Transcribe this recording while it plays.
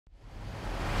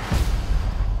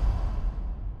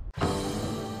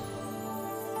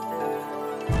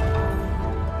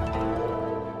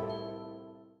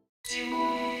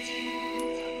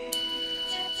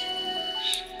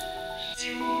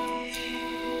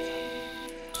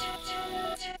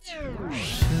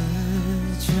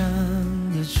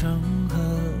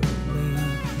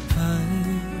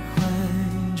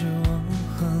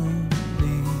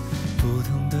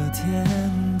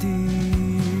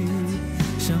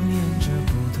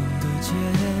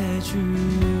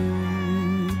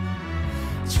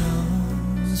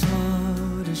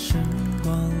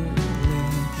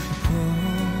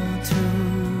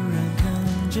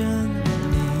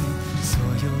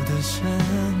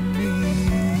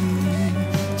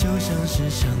是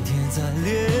上天在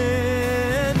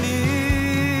怜悯，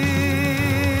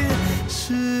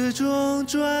时钟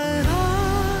转啊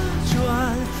转，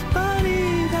把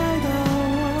你带到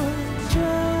我这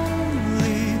里，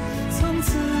从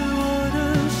此我的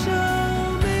生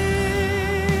命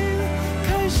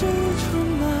开始充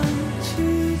满奇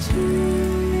迹，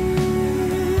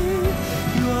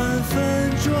缘分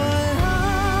转啊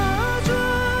转，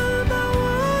把我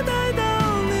带到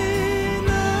你那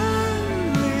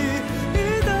里，一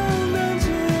档档接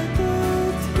的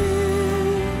题，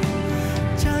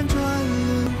辗转轮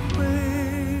回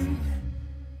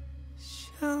相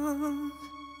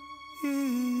遇。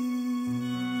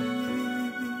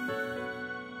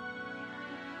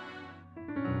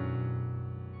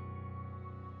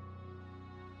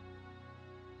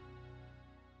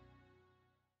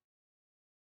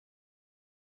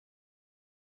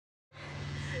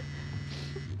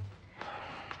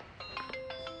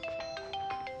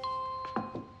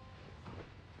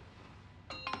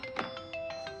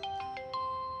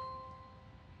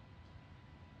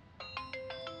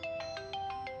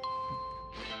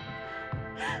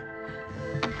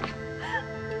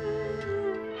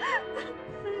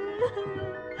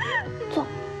坐。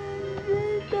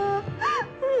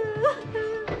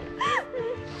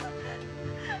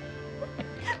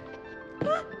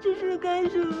这是干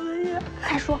什么呀？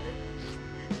快说。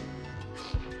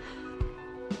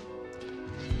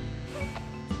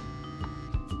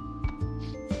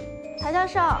谭教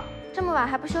授，这么晚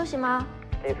还不休息吗？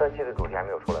第3期的主题还没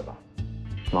有出来吧？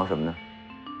忙什么呢？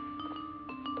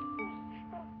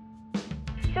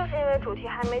就是因为主题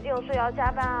还没定，所以要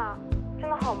加班啊，真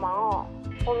的好忙哦。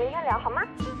我明天聊好吗？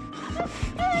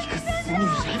你个死女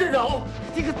人的扰，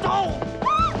你个刀！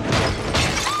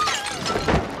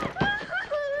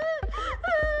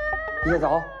于在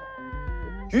藻，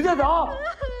于在藻，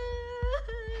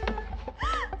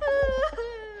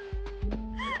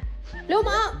流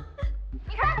氓！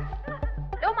你看，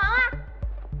流氓啊！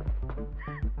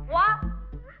我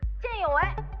见义勇为，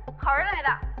好人来的。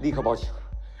立刻报警！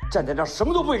站在那儿什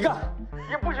么都不许干，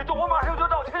也不许动，我马上就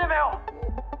到，听见没有？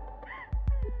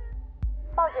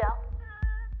报警！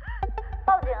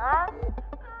报警啊！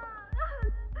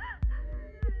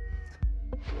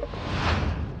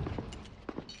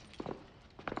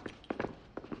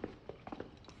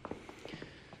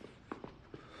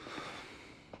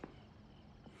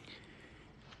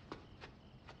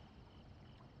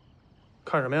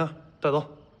看什么呀？带走。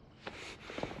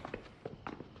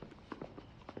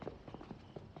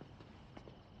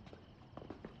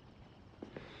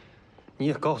你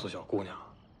也告诉小姑娘，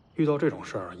遇到这种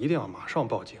事儿一定要马上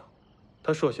报警。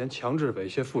她涉嫌强制猥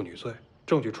亵妇女罪，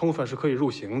证据充分是可以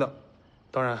入刑的。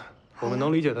当然，我们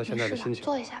能理解她现在的心情。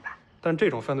坐一下吧。但这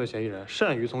种犯罪嫌疑人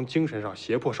善于从精神上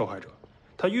胁迫受害者，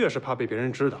他越是怕被别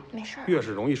人知道，没事，越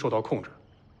是容易受到控制。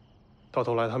到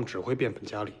头来，他们只会变本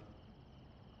加厉。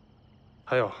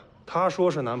还有，他说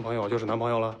是男朋友就是男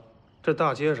朋友了。这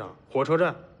大街上、火车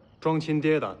站，装亲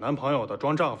爹的、男朋友的、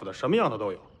装丈夫的，什么样的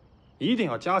都有，一定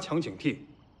要加强警惕。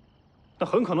那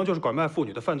很可能就是拐卖妇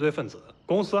女的犯罪分子。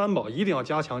公司安保一定要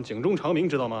加强，警钟长鸣，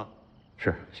知道吗？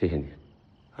是，谢谢你。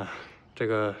哎，这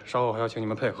个稍后还要请你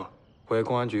们配合，回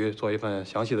公安局做一份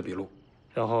详细的笔录，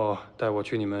然后带我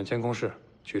去你们监控室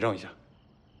取证一下。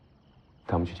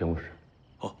带我们去监控室。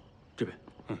好，这边。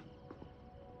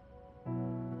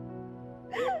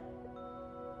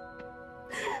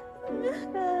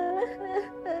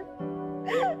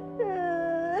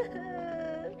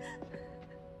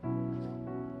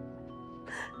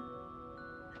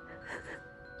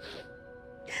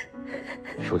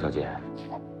舒小姐，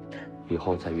以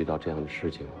后再遇到这样的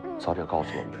事情，早点告诉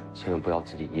我们，千万不要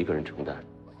自己一个人承担。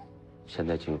现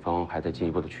在警方还在进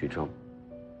一步的取证，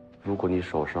如果你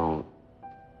手上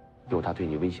有他对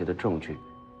你威胁的证据，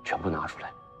全部拿出来，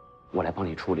我来帮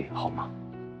你处理，好吗？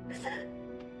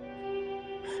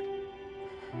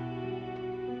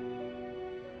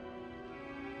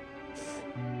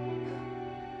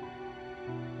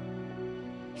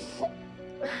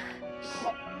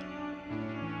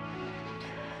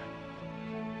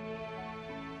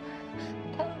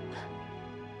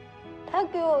他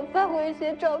给我发过一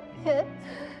些照片，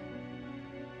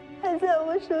还在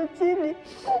我手机里。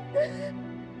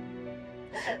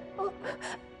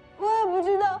我也不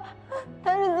知道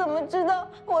他是怎么知道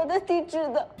我的地址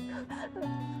的。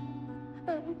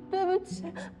对不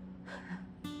起，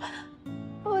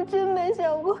我真没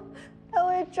想过他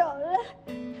会找来。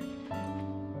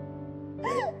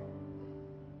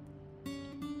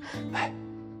哎，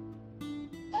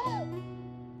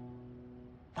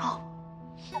好。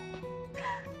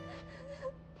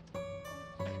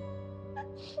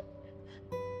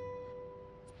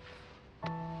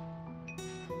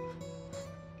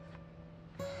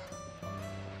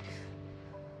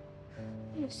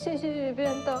谢谢于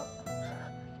编导，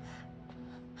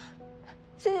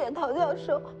谢谢陶教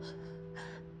授。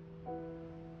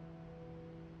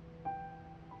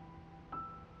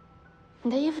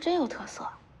你的衣服真有特色。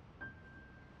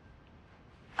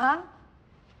啊？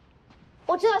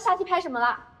我知道下期拍什么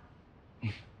了。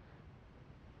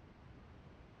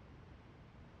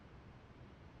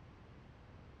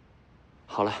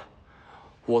好了，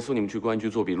我送你们去公安局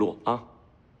做笔录啊。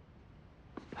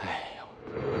哎呦，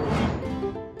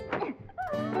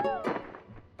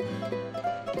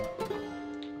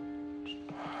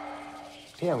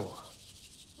骗我！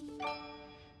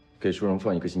给熟人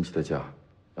放1个星期的假，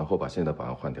然后把现在的保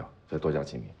安换掉，再多加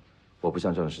几名。我不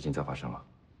想这样的事情再发生了。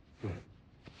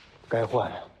该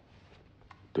换呀。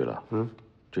对了，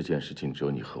这件事情只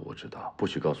有你和我知道，不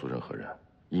许告诉任何人，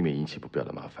以免引起不必要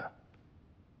的麻烦。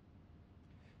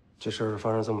这事儿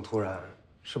发生这么突然，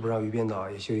是不是让于编导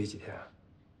也休息几天啊？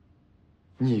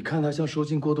你看他像受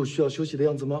惊过度需要休息的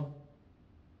样子吗？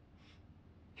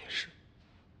也是。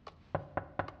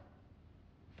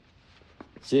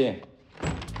进。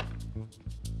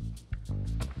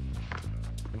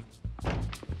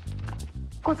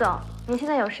顾总，您现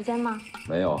在有时间吗？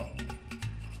没有。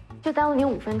就耽误您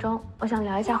5分钟，我想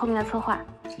聊一下后面的策划。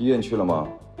医院去了吗？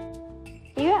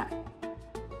医院。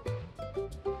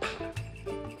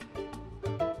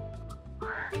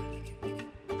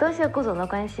多谢顾总的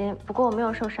关心，不过我没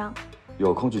有受伤。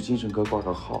有空去精神科挂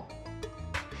个号。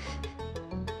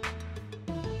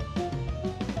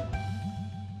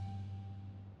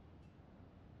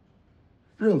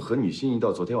任何女性遇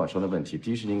到昨天晚上的问题，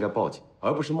第一时间应该报警，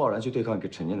而不是贸然去对抗一个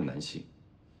成年的男性。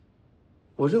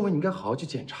我认为你应该好好去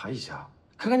检查一下，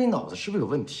看看你脑子是不是有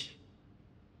问题。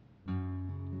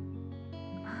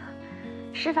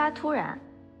事发突然，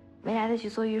没来得及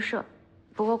做预设。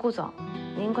不过顾总，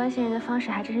您关心人的方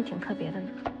式还真是挺特别的呢。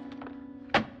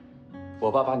我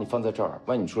爸把你放在这儿，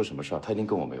万一你出了什么事儿，他一定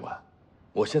跟我没完。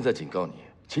我现在警告你，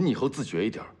请你以后自觉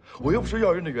一点。我又不是幼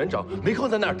儿园的园长，没空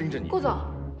在那儿盯着你。顾总，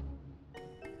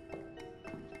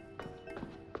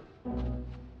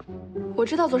我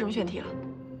知道做什么选题了，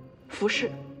服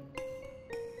饰，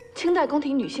清代宫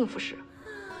廷女性服饰。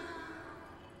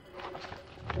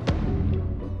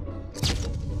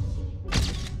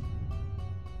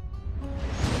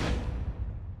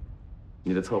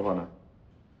你的策划呢？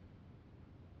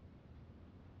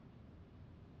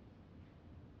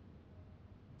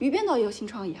于编导也有新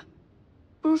创意啊，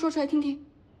不如说出来听听。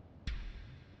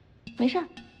没事儿，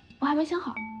我还没想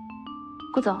好。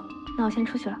顾总，那我先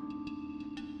出去了。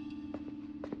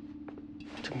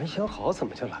这没想好怎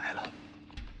么就来了？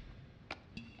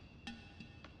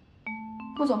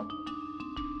顾总，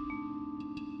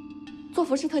做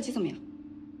服饰特辑怎么样？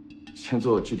先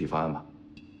做具体方案吧。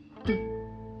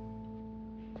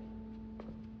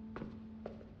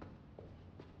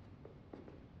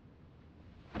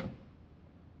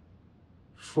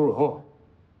芙蓉，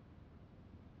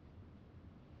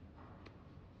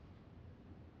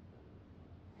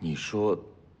你说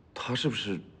他是不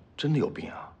是真的有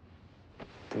病啊？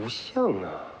不像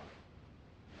啊。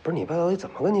不是你爸到底怎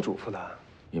么跟你嘱咐的？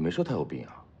也没说他有病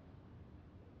啊。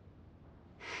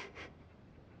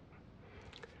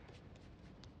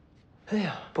哎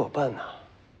呀，不好办呐。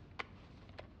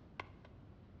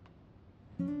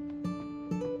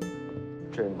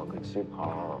这么个旗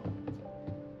袍。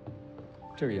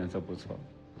这个颜色不错。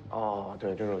哦，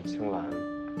对，这种青蓝。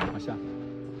往下。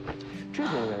这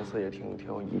种颜色也挺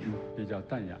有意思，比较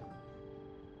淡雅。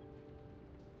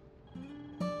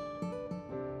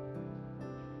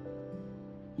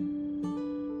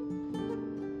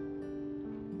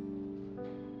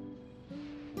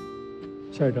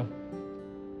下一张。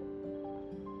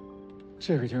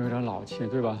这个就有点老气，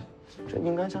对吧？这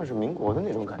应该像是民国的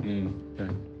那种感觉。对。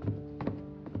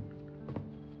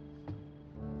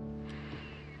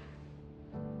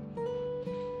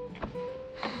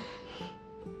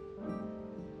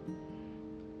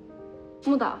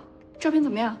木导，照片怎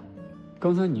么样？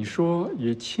刚才你说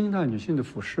以清代女性的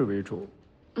服饰为主。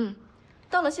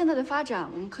到了现在的发展，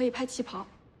我们可以拍旗袍。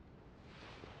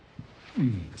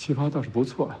旗袍倒是不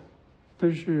错，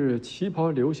但是旗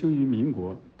袍流行于民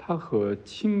国，它和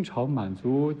清朝满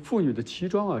族妇女的旗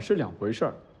装是2回事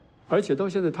儿，而且到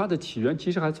现在它的起源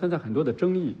其实还存在很多的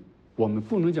争议。我们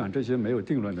不能讲这些没有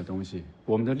定论的东西，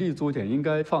我们的立足点应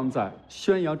该放在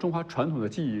宣扬中华传统的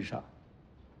技艺上。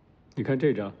你看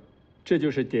这张。这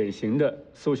就是典型的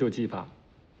苏绣技法，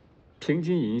平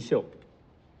金银绣，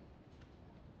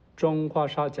装花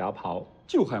纱夹袍，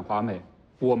就很华美。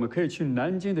我们可以去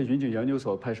南京的云景研究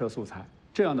所拍摄素材，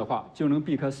这样的话就能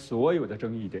避开所有的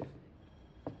争议点。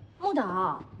木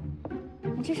导，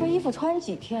你这身衣服穿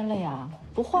几天了呀？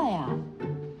不换呀？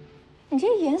你这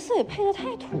颜色也配得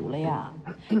太土了呀！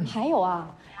还有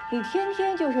啊，你天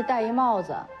天就是戴一帽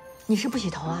子，你是不洗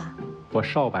头啊？我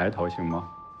少白头行吗？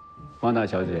汪大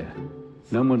小姐，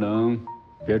能不能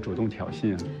别主动挑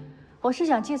衅啊？我是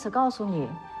想借此告诉你，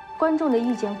观众的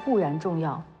意见固然重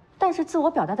要，但是自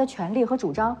我表达的权利和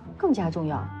主张更加重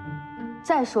要。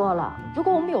再说了，如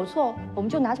果我们有错，我们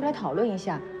就拿出来讨论一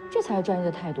下，这才是专业的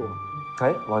态度。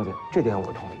哎，王姐，这点我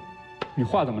同意。你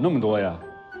话怎么那么多呀？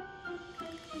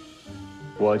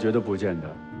我觉得不见得。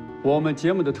我们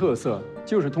节目的特色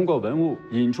就是通过文物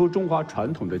引出中华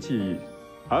传统的技艺，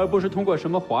而不是通过什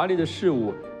么华丽的事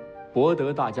物博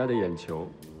得大家的眼球。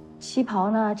旗袍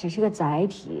呢，只是个载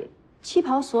体，旗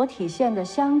袍所体现的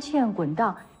镶嵌滚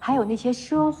荡，还有那些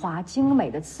奢华精美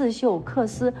的刺绣缂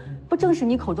丝，不正是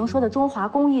你口中说的中华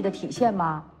工艺的体现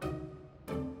吗？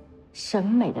审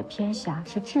美的偏狭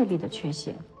是智力的缺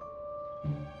陷。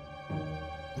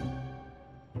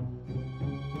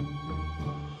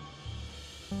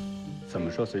怎么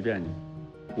说随便你，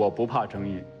我不怕争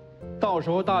议。到时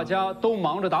候大家都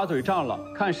忙着打嘴仗了，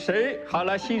看谁还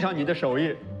来欣赏你的手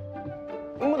艺。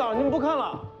木导，你们不看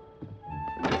了？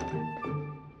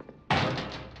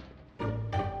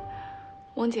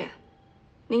王姐，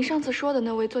您上次说的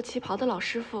那位做旗袍的老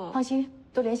师傅，放心，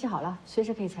都联系好了，随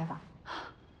时可以采访。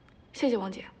谢谢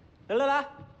王姐。来，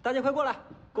大家快过来，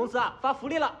公司啊发福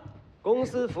利了，公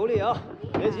司福利啊，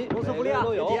别急，公司福利啊，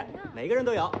别急，每个人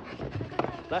都有。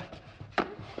来，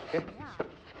给，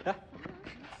来，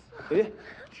刘玉，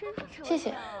谢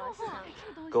谢。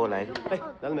给我来一个。哎，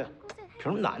来了没有？凭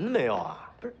什么男的没有啊？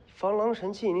不是防狼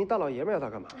神器，你大老爷们要它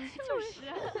干嘛？就是。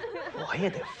我也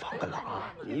得防个狼。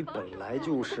你本来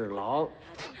就是狼。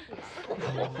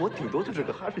我顶多就是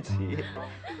个哈士奇。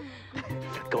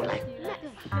给我来。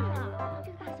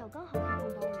这个大小刚好可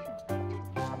以装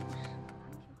包里。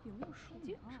有没有数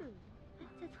据啊？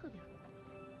在侧边。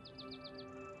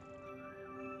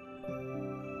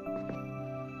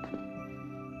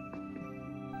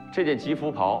这件吉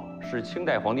服袍是清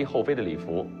代皇帝后妃的礼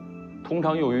服，通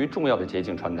常用于重要的节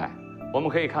庆穿戴。我们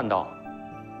可以看到，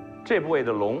这部位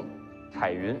的龙、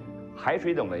彩云、海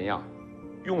水等纹样，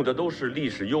用的都是历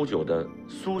史悠久的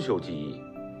苏绣技艺。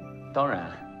当然，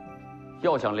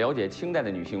要想了解清代的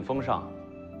女性风尚，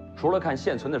除了看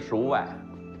现存的实物外，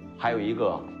还有一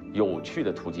个有趣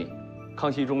的途径。康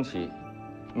熙中期，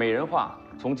美人画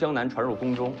从江南传入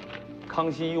宫中，康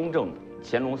熙、雍正、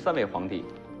乾隆3位皇帝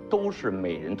都是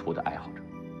美人图的爱好者。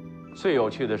最有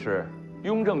趣的是，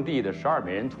雍正帝的12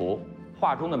美人图，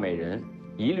画中的美人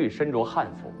一律身着汉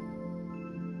服。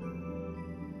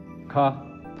看，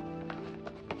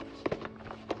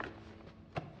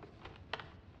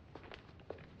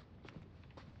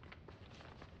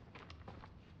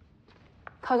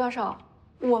陶教授，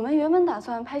我们原本打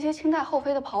算拍些清代后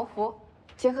妃的袍服，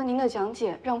结合您的讲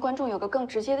解，让观众有个更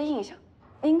直接的印象。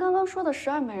您刚刚说的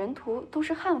12美人图都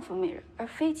是汉服美人，而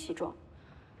非旗装，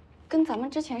跟咱们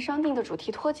之前商定的主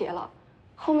题脱节了。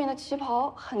后面的旗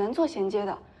袍很难做衔接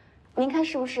的，您看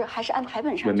是不是还是按台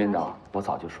本上？文编导，我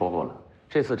早就说过了，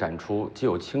这次展出既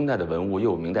有清代的文物，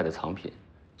又有明代的藏品。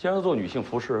既然要做女性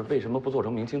服饰，为什么不做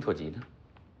成明清特辑呢？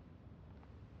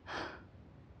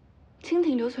清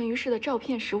廷留存于世的照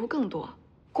片实物更多，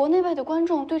国内外的观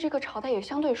众对这个朝代也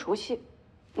相对熟悉。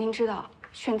您知道，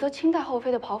选择清代后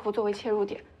妃的袍服作为切入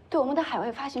点，对我们的海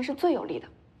外发行是最有利的。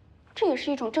这也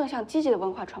是一种正向积极的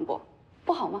文化传播，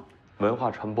不好吗？文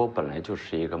化传播本来就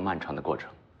是一个漫长的过程，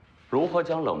如何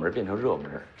将冷门变成热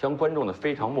门，将观众的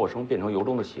非常陌生变成由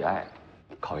衷的喜爱，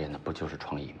考验的不就是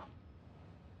创意吗？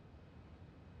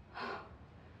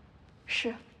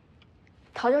是，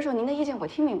陶教授，您的意见我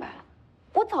听明白了。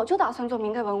我早就打算做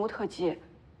明代文物特辑，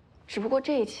只不过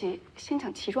这一期先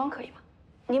讲旗装可以吗？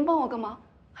您帮我个忙，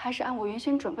还是按我原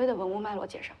先准备的文物脉络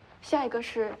介绍。下一个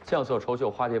是酱色绸绣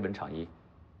花蝶纹场衣。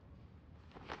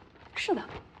是的。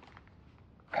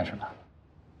开始吧。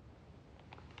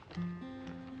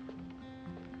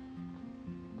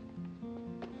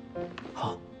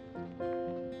好。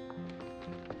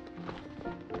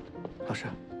老师，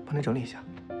帮您整理一下。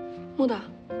穆导，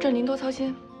这您多操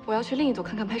心，我要去另一组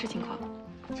看看拍摄情况。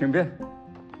请便。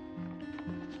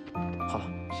好了，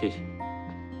谢谢。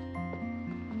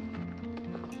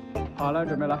好了，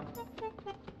准备了。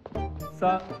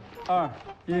3、2、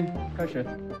1，开始。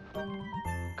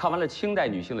看完了清代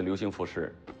女性的流行服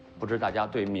饰，不知大家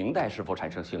对明代是否产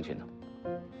生兴趣呢？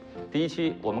第一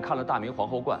期我们看了大明皇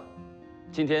后冠，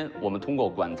今天我们通过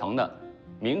馆藏的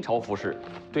明朝服饰，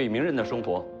对名人的生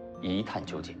活一探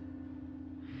究竟。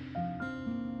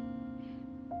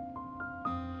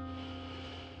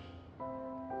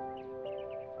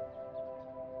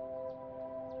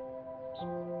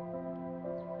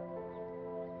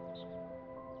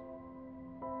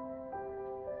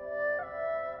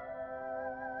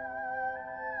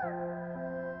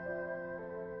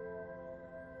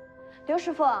刘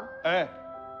师傅，哎，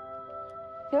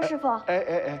刘师傅，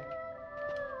哎，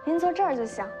您坐这儿就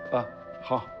行。啊，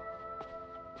好。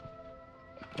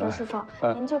刘师傅，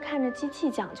您就看着机器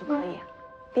讲就可以，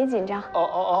别紧张。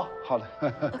哦，好的。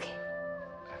OK。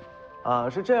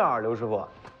是这样，刘师傅，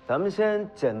咱们先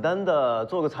简单的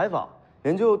做个采访，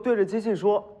您就对着机器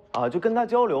说啊，就跟他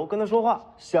交流，跟他说话，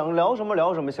想聊什么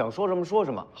聊什么，想说什么说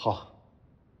什么。好。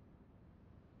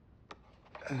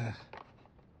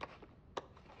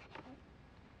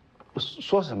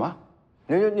说什么？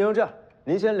您就这样，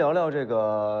您先聊聊这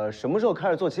个什么时候开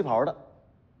始做旗袍的？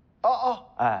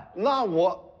哎，那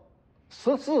我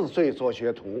14岁做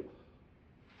学徒，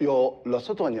有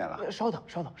60多年了。稍等，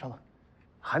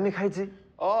还没开机。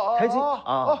开机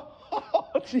啊！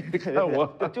你看我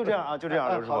就这样啊，就这样，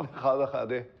刘师傅。好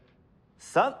的。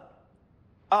 3、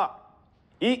2、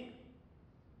1，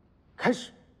开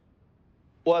始。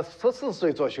我14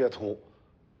岁做学徒，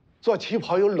做旗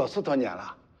袍有60多年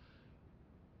了。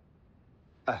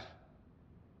哎，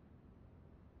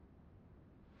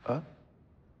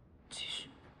继续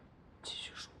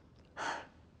说，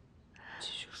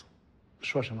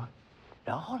说什么？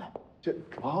然后呢？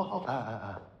好，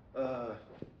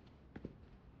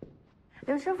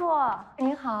刘师傅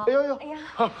您好。哎呦，哎呀，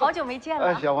好久没见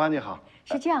了。小花你好。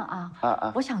是这样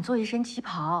啊，我想做一身旗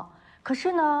袍，可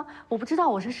是呢，我不知道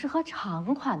我是适合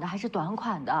长款的还是短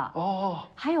款的。哦。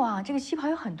还有啊，这个旗袍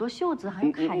有很多袖子，还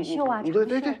有凯袖啊、长袖。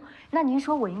对。那您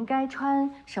说我应该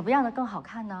穿什么样的更好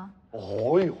看呢？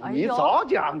哦呦，你早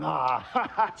讲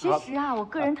啊！其实啊，我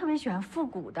个人特别喜欢复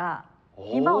古的，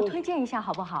您帮我推荐一下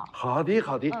好不好？好的。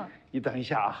你等一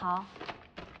下啊。好。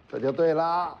这就对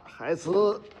了，还是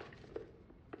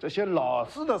这些老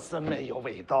式的审美有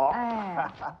味道。哎。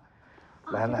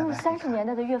来，这都是30年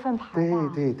代的月份牌。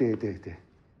对，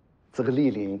这个立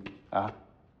领啊，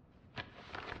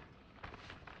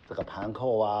这个盘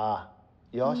扣啊，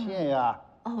腰线呀，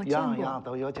样样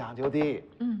都有讲究的。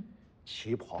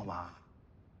旗袍嘛，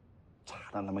差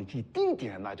了那么一丁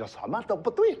点，那就什么都不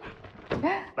对了。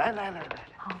来，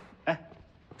好，哎，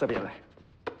这边来。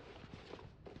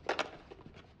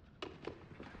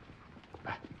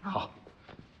哎，好，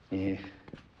你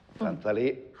站这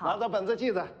里，拿着本子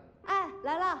记着。哎，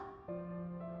来了。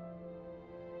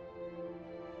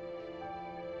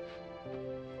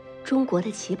中国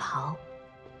的旗袍，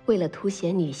为了凸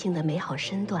显女性的美好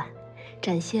身段，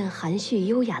展现含蓄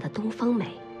优雅的东方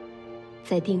美，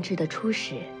在定制的初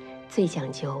始，最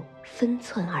讲究分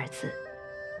寸2字。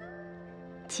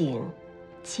颈、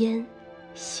肩、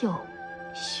袖、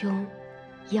胸、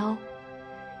腰，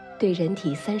对人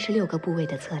体36个部位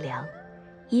的测量，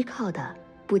依靠的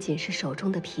不仅是手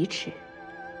中的皮尺。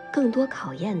更多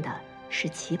考验的是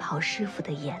旗袍师傅的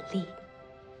眼力。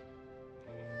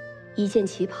一件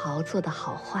旗袍做得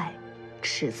好坏，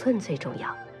尺寸最重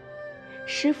要。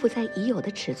师傅在已有的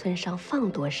尺寸上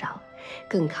放多少，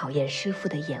更考验师傅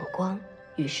的眼光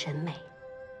与审美。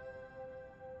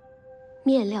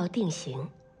面料定型，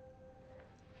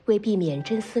为避免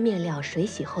真丝面料水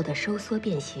洗后的收缩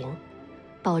变形，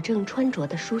保证穿着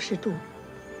的舒适度，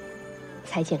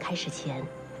裁剪开始前，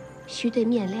需对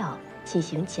面料进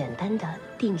行简单的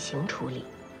定型处理，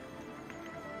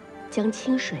将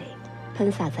清水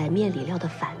喷洒在面里料的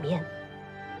反面，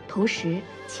同时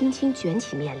轻轻卷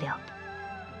起面料，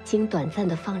经短暂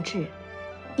的放置，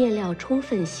面料充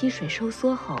分吸水收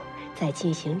缩后，再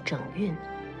进行整熨。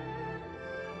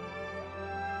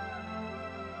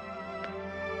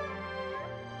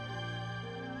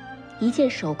一件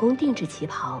手工定制旗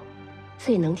袍，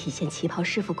最能体现旗袍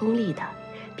师傅功力的，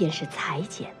便是裁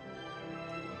剪。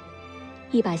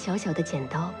一把小小的剪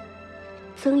刀，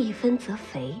增1分则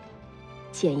肥，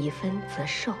减1分则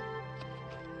瘦。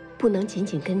不能仅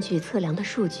仅根据测量的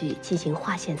数据进行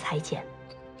划线裁剪，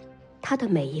它的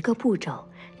每一个步骤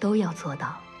都要做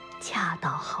到恰到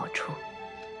好处。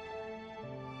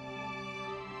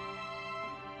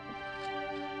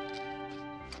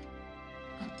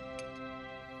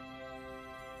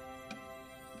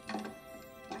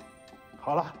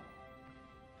好了，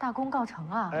大功告成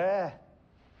啊！哎。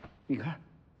你看，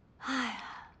哎呀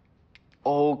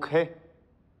 ，OK。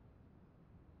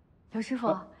刘师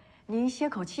傅，您歇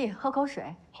口气，喝口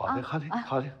水。好的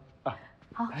啊。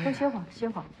好，多歇会儿，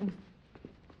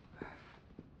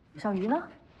小鱼呢？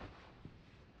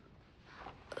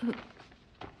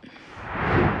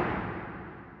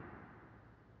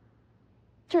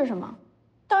这是什么？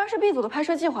当然是 B 组的拍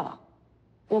摄计划了。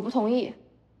我不同意。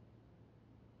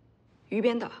于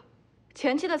编导，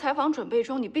前期的采访准备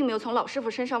中，你并没有从老师傅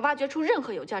身上挖掘出任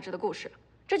何有价值的故事，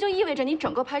这就意味着你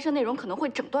整个拍摄内容可能会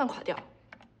整段垮掉。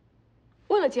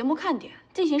为了节目看点，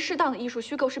进行适当的艺术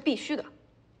虚构是必须的。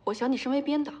我想你身为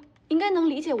编导，应该能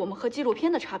理解我们和纪录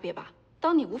片的差别吧？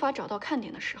当你无法找到看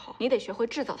点的时候，你得学会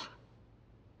制造它。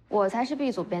我才是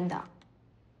B 组编导。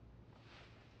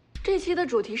这期的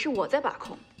主题是我在把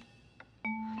控，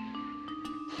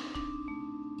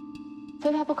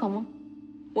非拍不可吗？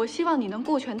我希望你能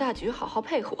顾全大局，好好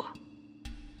配合我，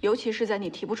尤其是在你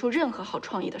提不出任何好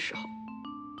创意的时候。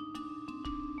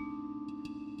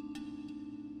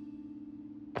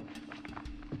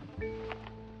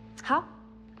好，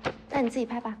那你自己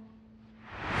拍吧。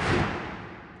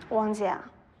王姐，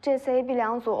这次 A、B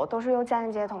两组都是由佳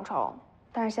人姐统筹，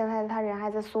但是现在她人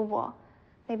还在苏博，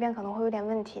那边可能会有点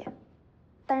问题，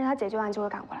但是她解决完就会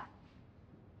赶过来。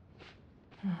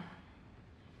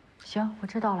行，我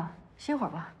知道了，歇会儿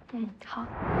吧。好。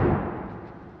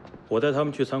我带他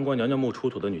们去参观娘娘墓出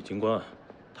土的女金棺，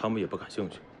他们也不感兴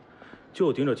趣，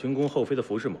就盯着清宫后妃的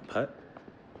服饰猛拍。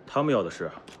他们要的是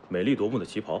美丽夺目的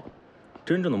旗袍，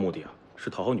真正的目的啊是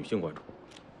讨好女性观众。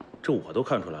这我都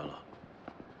看出来了，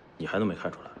你还能没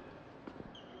看出来？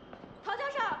陶教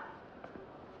授，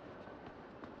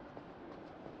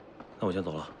那我先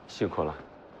走了，辛苦了。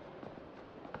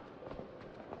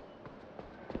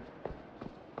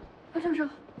陶教授，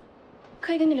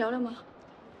可以跟你聊聊吗？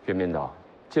袁编导，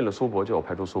进了苏博就要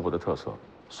拍出苏博的特色，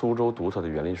苏州独特的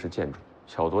园林式建筑，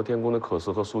巧夺天工的缂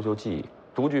丝和苏绣技艺，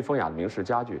独具风雅的明式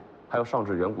家具，还有上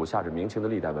至远古下至明清的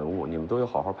历代文物，你们都有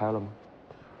好好拍了吗？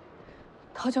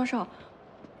陶教授，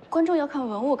观众要看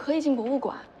文物可以进博物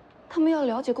馆，他们要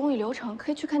了解工艺流程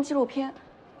可以去看纪录片，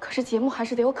可是节目还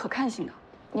是得有可看性的。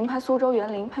您拍苏州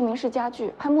园林、拍明式家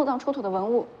具、拍墓葬出土的文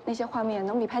物，那些画面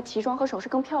能比拍旗装和首饰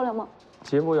更漂亮吗？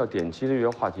节目要点击率、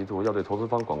要话题度，要对投资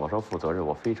方、广告商负责任，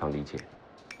我非常理解。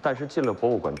但是进了博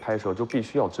物馆拍摄，就必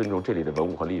须要尊重这里的文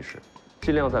物和历史，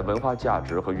尽量在文化价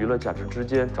值和娱乐价值之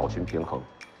间找寻平衡。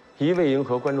一味迎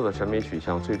合观众的审美取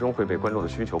向，最终会被观众的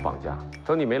需求绑架。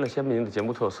等你没了鲜明的节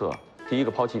目特色，第一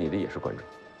个抛弃你的也是观众。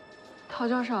陶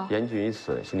教授，言尽于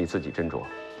此，请你自己斟酌。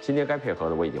今天该配合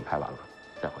的我已经拍完了，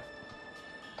再会。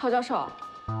陶教授，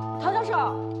陶教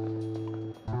授。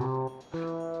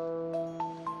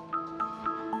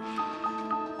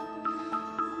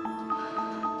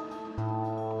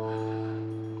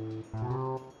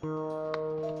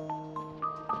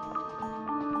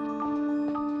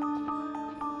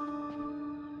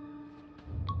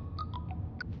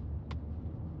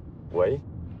喂，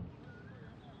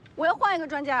我要换一个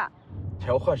专家。你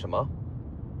要换什么？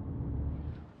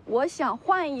我想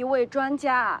换一位专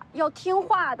家，要听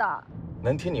话的。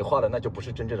能听你话的那就不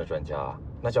是真正的专家，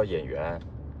那叫演员。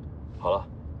好了，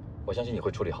我相信你会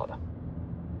处理好的。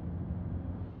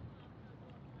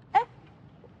哎，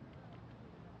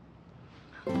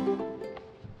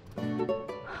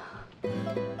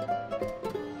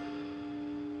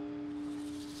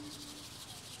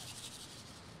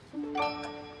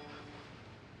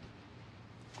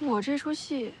我这出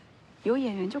戏有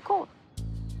演员就够了。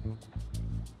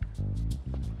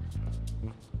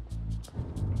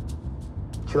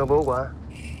去趟博物馆？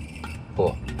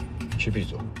不，去 B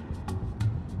组。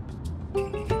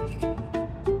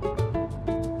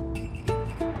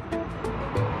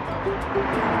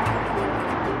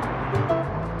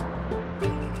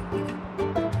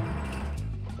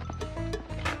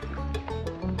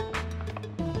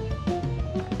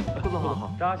顾总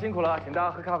好，大家辛苦了，请大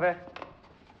家喝咖啡。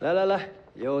来来来，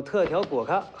有特调果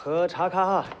咖和茶咖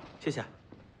哈，谢谢，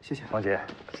谢谢。王姐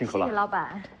辛苦了，谢谢老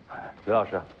板。刘老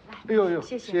师，哎呦呦，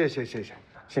谢谢谢谢，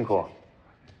辛苦。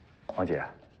王姐，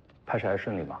拍摄还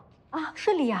顺利吗？啊，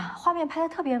顺利呀，画面拍得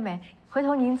特别美，回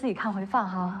头您自己看回放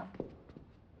哈。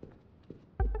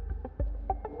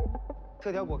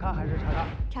特调果咖还是茶咖？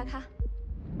茶咖。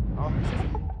好，谢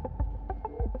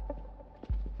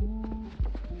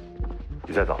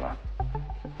谢。于在藻呢？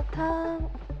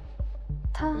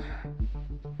他，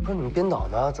不是你们编导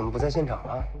呢？怎么不在现场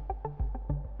啊？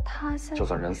他现在就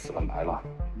算人死了埋了，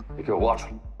也给我挖出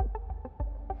来。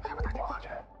给我打电话去。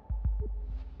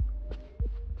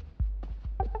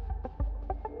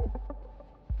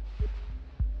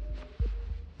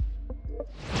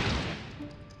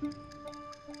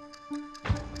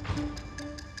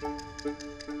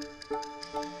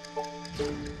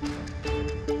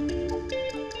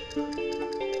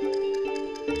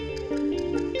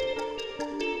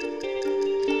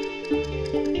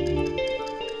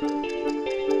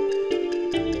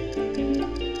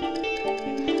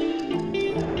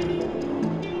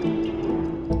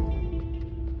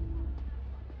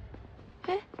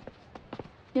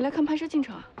你来看拍摄进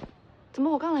程啊？怎么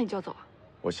我刚来你就要走啊？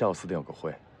我下午4点有个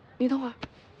会。你等会儿，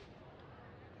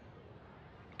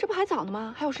这不还早呢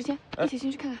吗？还有时间，一起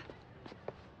进去看看。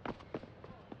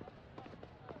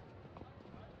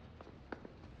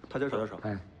陶教授，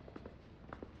哎，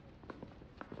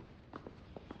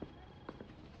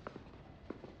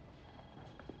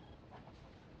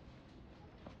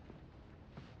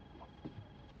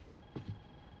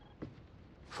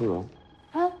芙蓉，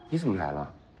你怎么来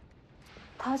了？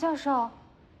陶教授，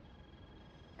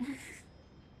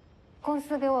公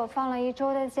司给我放了1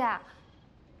周的假，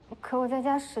可我在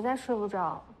家实在睡不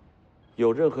着。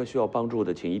有任何需要帮助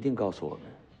的，请一定告诉我们。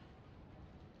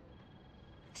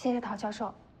谢谢陶教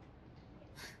授。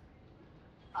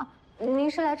您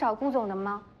是来找顾总的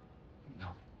吗？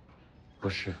不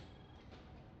是。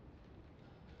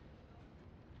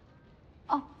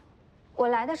哦，我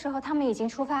来的时候他们已经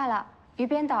出发了，于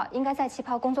编导应该在旗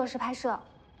袍工作室拍摄。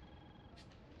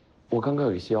我刚刚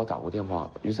给谢瑶打过电话，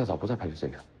于在藻不在拍摄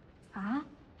现场。啊？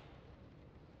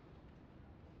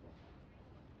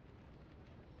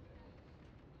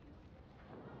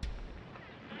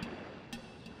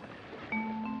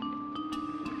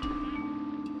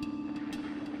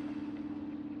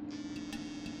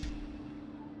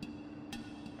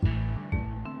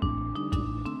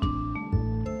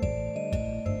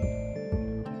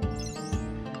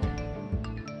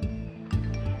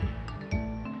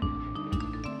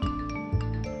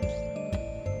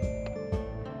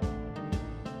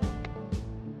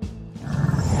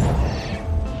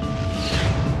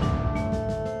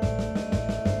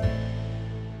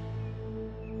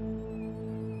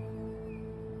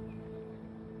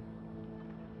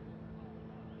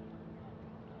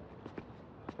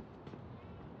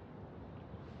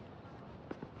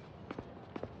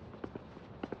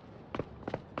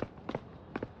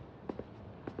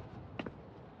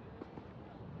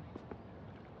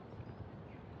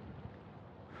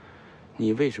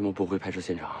你为什么不回拍摄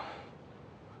现场？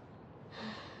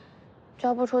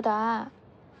交不出答案，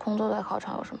空坐在考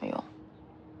场有什么用？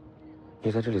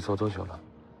你在这里坐多久了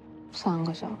？3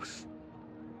个小时。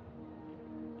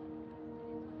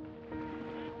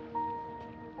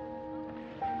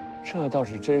这倒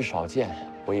是真少见，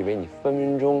我以为你分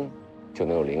分钟就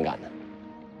能有灵感呢。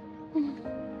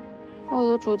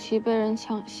我的主题被人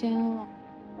抢先了。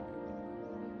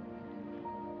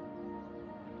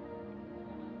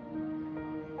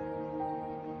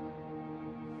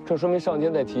这说明上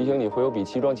天在提醒你会有比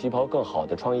西装旗袍更好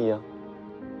的创意啊！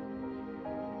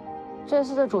这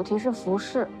次的主题是服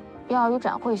饰，要与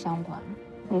展会相关。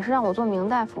你是让我做明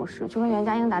代服饰，就跟袁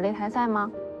家英打擂台赛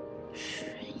吗？是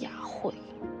雅会。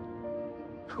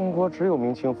中国只有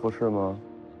明清服饰吗？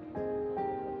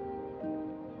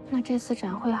那这次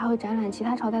展会还会展览其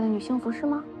他朝代的女性服饰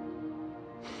吗？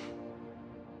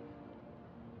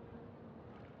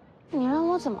你让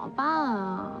我怎么办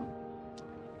啊？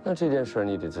那这件事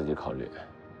你得自己考虑。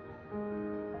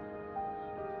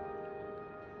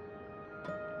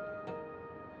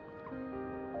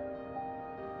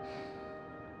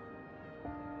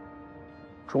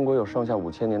中国有上下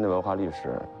5000年的文化历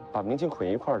史，把明清混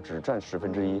一块儿只占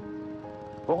1/10。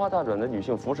文化大转的女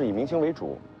性服饰以明清为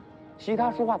主，其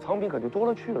他书画藏品可就多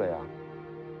了去了呀。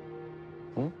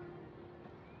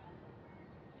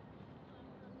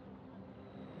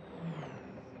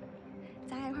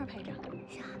咱俩一块儿拍照。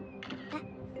行，来，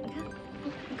你看，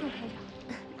你给我拍照。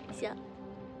行，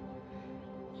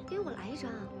你给我来一张。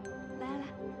来来来，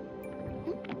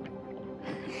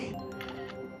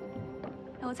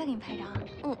来，我再给你拍张啊。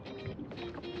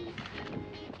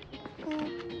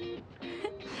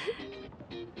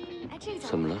哎，这个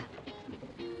怎么了？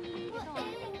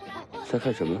在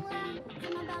看什么？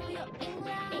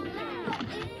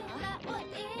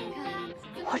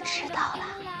我知道了，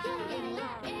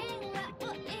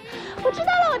我知道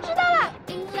了，我知道了。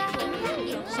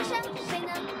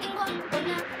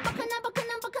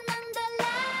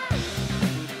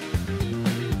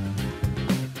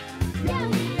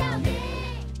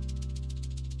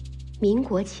民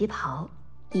国旗袍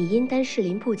以阴丹士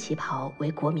林布旗袍为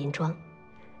国民装，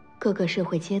各个社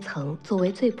会阶层作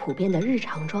为最普遍的日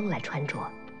常装来穿着。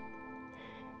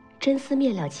真丝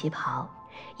面料旗袍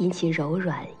因其柔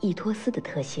软易脱丝的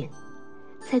特性，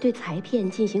在对裁片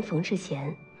进行缝制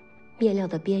前，面料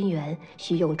的边缘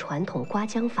需用传统刮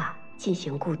浆法进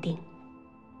行固定。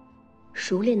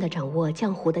熟练地掌握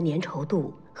浆糊的粘稠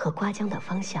度和刮浆的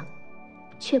方向，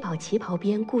确保旗袍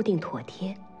边固定妥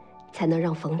帖，才能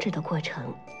让缝制的过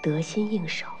程得心应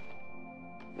手。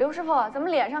刘师傅，咱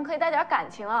们脸上可以带点感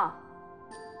情啊！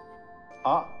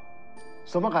啊，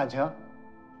什么感情？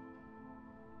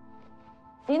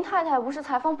林太太不是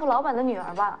裁缝部老板的女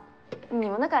儿吧？你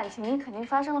们的感情肯定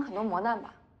发生了很多磨难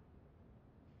吧？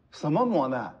什么磨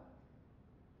难？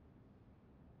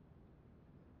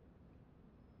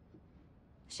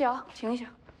谢瑶，停一下。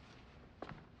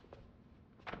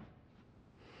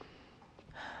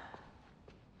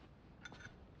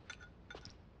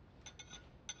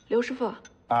刘师傅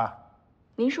啊，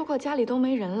您说过家里都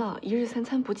没人了，一日三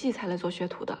餐不济才来做学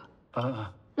徒的。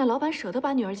那老板舍得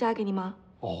把女儿嫁给你吗？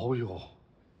哦哟，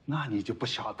那你就不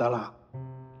晓得了。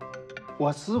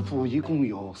我师傅一共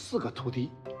有4个徒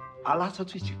弟，阿拉是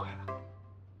最奇怪了。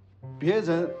别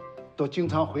人都经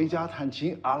常回家弹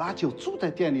琴，阿拉就住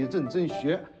在店里认真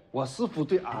学。我师傅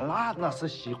对阿拉那是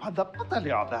喜欢的不得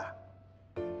了的。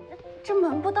这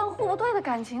门不当户不对的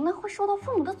感情，那会受到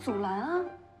父母的阻拦啊。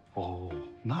哦，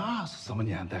那是什么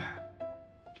年代？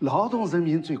劳动人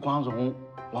民最光荣，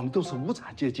我们都是无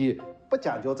产阶级，不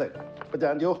讲究这个，不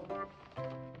讲究。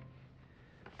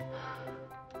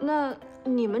那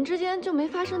你们之间就没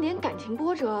发生点感情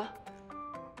波折？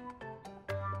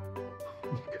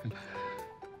你看，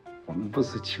我们不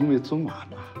是青梅竹马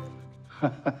吗？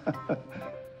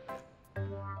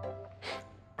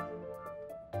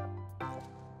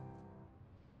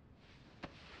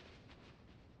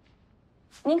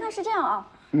您看是这样啊，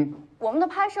我们的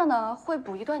拍摄呢会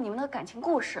补一段你们的感情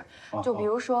故事，就比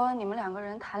如说你们2个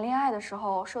人谈恋爱的时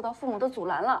候受到父母的阻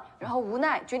拦了，然后无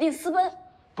奈决定私奔。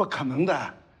不可能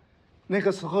的，那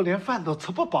个时候连饭都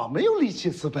吃不饱，没有力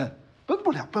气私奔，奔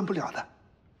不了的。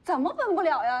怎么奔不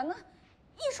了呀？那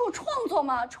艺术创作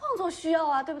嘛，创作需要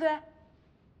啊，对不对？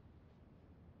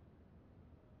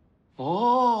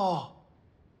哦，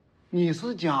你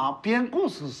是讲编故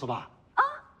事是吧？啊。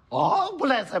哦，不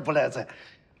来塞，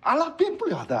阿拉编不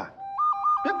了的，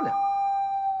编不了。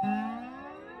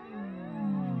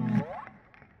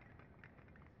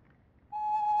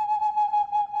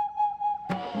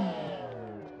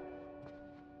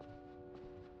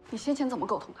你先前怎么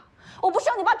沟通的？我不是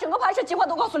让你把整个拍摄计划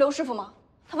都告诉刘师傅吗？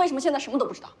他为什么现在什么都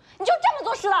不知道？你就这么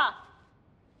做事了？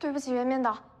对不起，袁编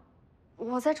导，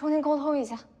我再重新沟通一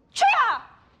下。去啊！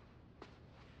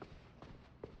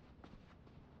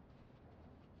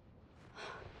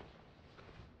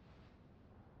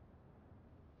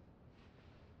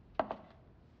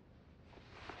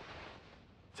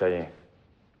佳音，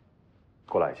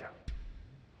过来一下。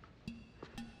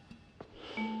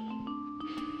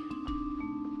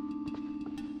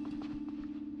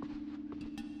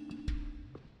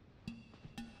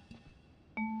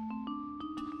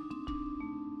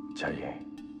佳音，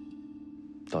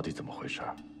到底怎么回事？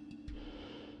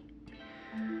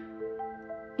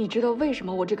你知道为什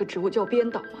么我这个职务叫编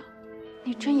导吗？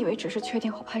你真以为只是确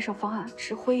定好拍摄方案，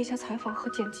指挥一下采访和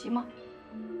剪辑吗？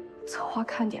策划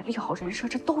看点、立好人设，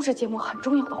这都是节目很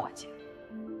重要的环节。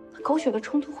那狗血的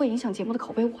冲突会影响节目的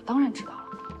口碑，我当然知道了。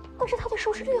但是它的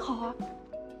收视率好啊。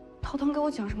陶唐给我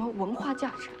讲什么文化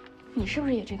价值，你是不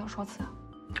是也这套说辞啊？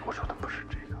我说的不是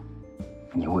这个，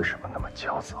你为什么那么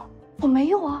焦躁？我没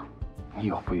有啊。你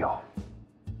有不有？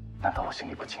难道我心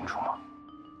里不清楚吗？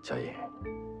佳音，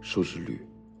收视率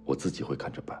我自己会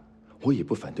看着办，我也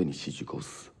不反对你戏剧构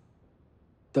思，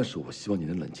但是我希望你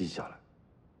能冷静下来，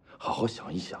好好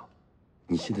想一想，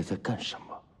你现在在干什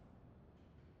么？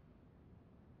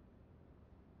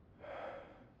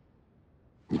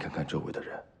你看看周围的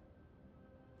人，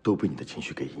都被你的情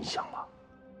绪给影响了。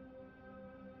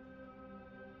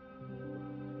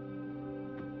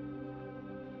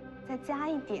再加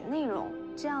一点内容，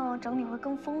这样整体会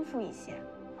更丰富一些。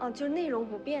哦，就是内容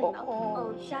不变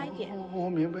的。加一点。我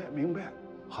明白。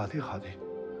好的，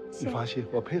你放心，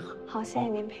我配合。好，谢谢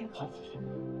您配合。好。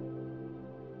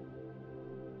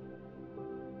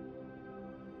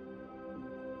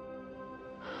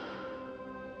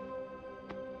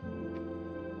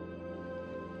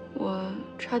我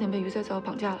差点被鱼在藻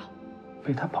绑架了。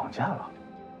被他绑架了？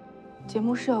节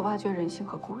目是要挖掘人性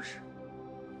和故事。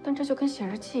但这就跟写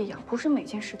日记一样，不是每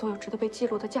件事都有值得被记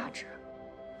录的价值。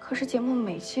可是节目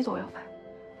每期都要拍，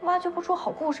挖掘不出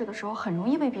好故事的时候，很容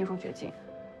易被逼入绝境。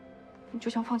你就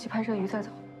像放弃拍摄《鱼在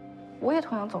藻》，我也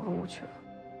同样走入误区了。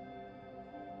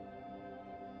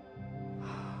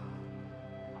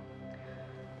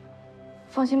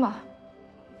放心吧，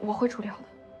我会处理好的。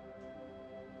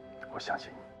我相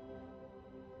信你。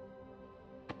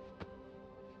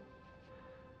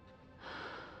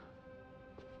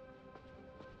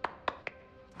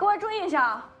各位注意一下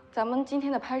啊，咱们今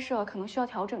天的拍摄可能需要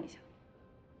调整一下。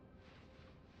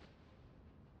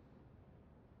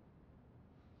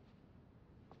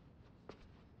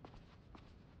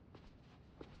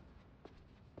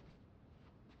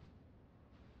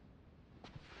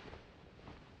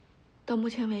到目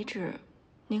前为止，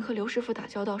您和刘师傅打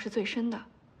交道是最深的，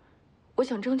我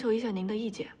想征求一下您的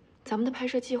意见，咱们的拍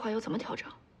摄计划要怎么调整？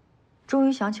终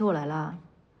于想起我来了。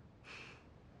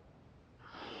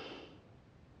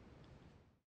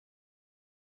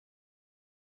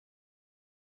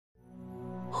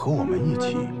和我们一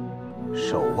起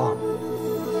守望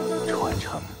传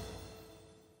承。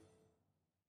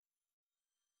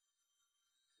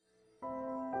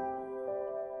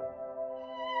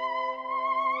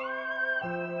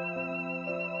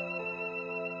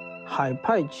海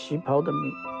派旗袍的美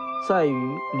在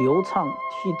于流畅娉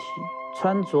体，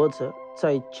穿着者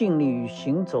在尽力与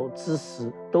行走之时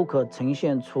都可呈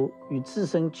现出与自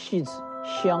身气质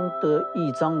相得益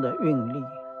彰的韵律，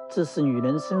这是女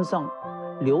人身上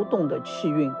流动的气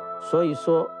韵。所以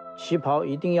说旗袍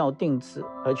一定要定制，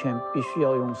而且必须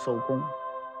要用手工。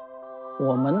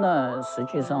我们呢，实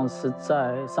际上是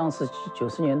在上世纪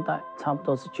90年代，差不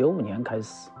多是95年开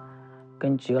始，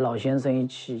跟几个老先生一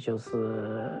起，就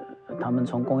是他们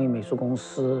从工艺美术公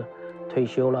司退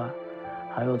休了，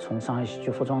还有从上海戏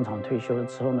剧服装厂退休了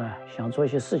之后呢，想做一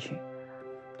些事情，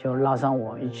就拉上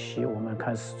我一起，我们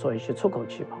开始做一些出口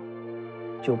旗袍。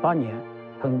98年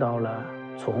碰到了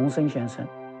楚鸿生先生，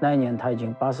那一年他已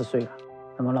经80岁了。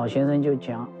那么老先生就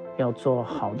讲要做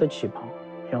好的旗袍，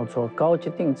要做高级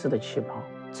定制的旗袍。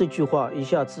这句话一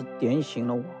下子点醒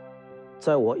了我，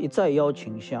在我一再邀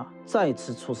请下，再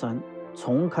次出山，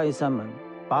重开山门，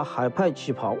把海派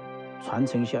旗袍传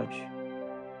承下去。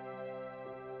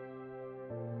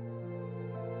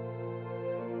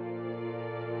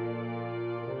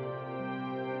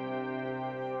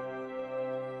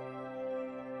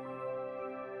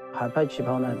海派旗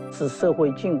袍呢，是社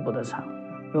会进步的产物。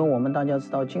因为我们大家知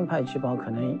道，京派旗袍可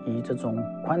能以这种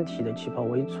宽体的旗袍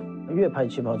为主，粤派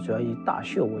旗袍主要以大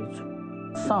袖为主。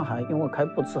上海因为开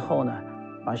埠之后呢，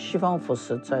把西方服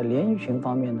饰在连衣裙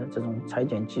方面的这种裁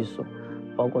剪技术，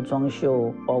包括装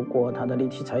绣，包括它的立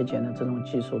体裁剪的这种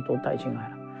技术都带进来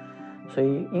了。所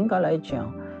以应该来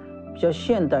讲，比较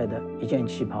现代的一件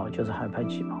旗袍就是海派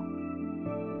旗袍。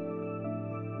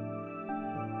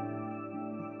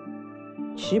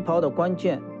旗袍的关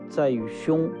键在于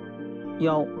胸、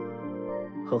腰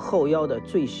和后腰的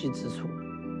最细之处，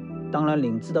当然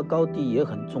领子的高低也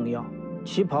很重要。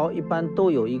旗袍一般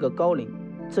都有一个高领，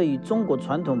这与中国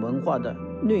传统文化的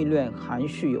内敛含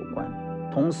蓄有关。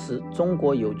同时，中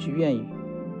国有句谚语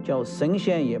叫神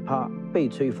仙也怕背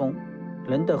吹风，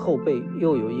人的后背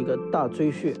又有一个大椎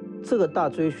穴，这个大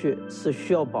椎穴是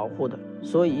需要保护的，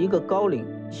所以一个高领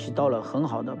起到了很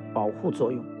好的保护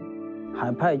作用。海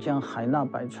派将海纳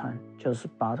百川，就是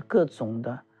把各种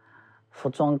的服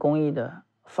装工艺的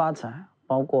发展，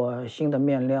包括新的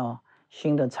面料、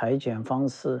新的裁剪方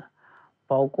式，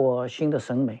包括新的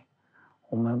审美，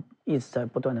我们一直在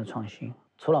不断的创新。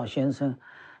楚老先生，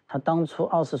他当初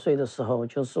20岁的时候，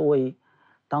就是为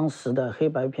当时的黑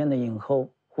白片的影后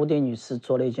蝴蝶女士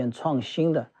做了一件创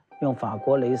新的用法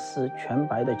国蕾丝全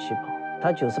白的旗袍。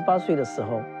他98岁的时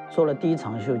候做了第一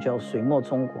场秀，叫《水墨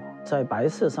中国》，在白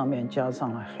色上面加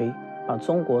上了黑，把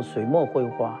中国水墨绘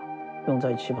画用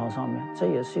在旗袍上面，这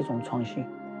也是一种创新。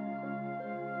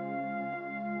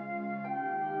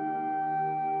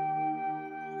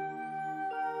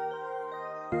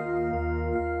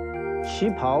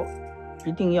旗袍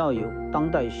一定要有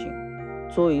当代性，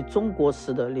作为中国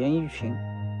式的连衣裙、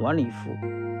晚礼服，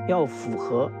要符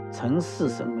合城市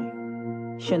审美。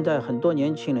现在很多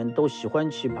年轻人都喜欢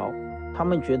旗袍，他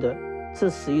们觉得这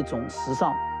是一种时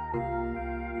尚。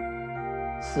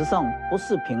时尚不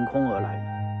是凭空而来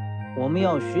的，我们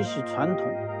要学习传统，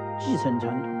继承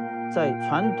传统，在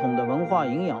传统的文化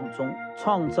营养中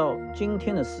创造今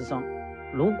天的时尚。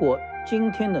如果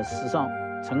今天的时尚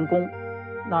成功，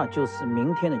那就是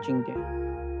明天的经典。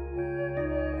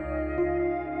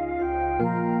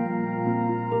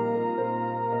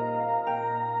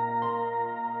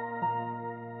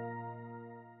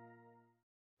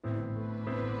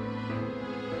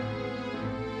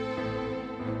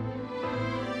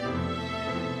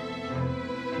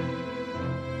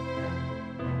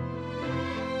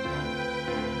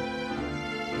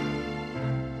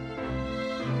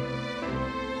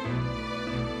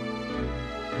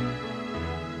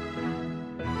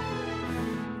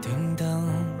叮当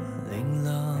琳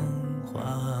琅花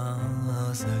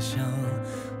色香，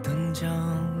灯将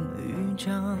玉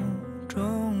浆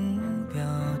钟表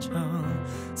匠，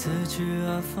此曲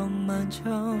放满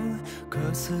腔，歌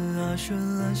词顺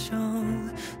了香，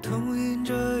同饮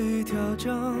着一条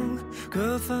江，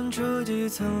各泛出几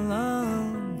层浪，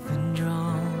分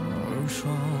章如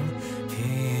霜，披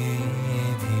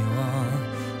披望，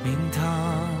明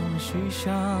堂徐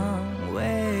香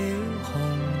为红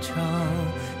墙，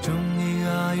钟鸣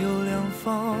有两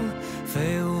方，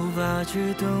非无法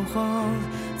去敦煌，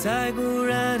在故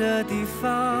人的地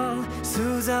方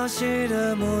塑造谁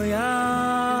的模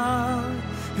样，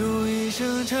用一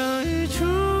声长语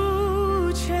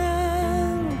出千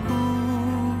古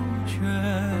绝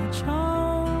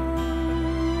唱，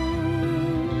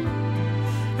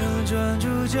让专注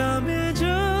将灭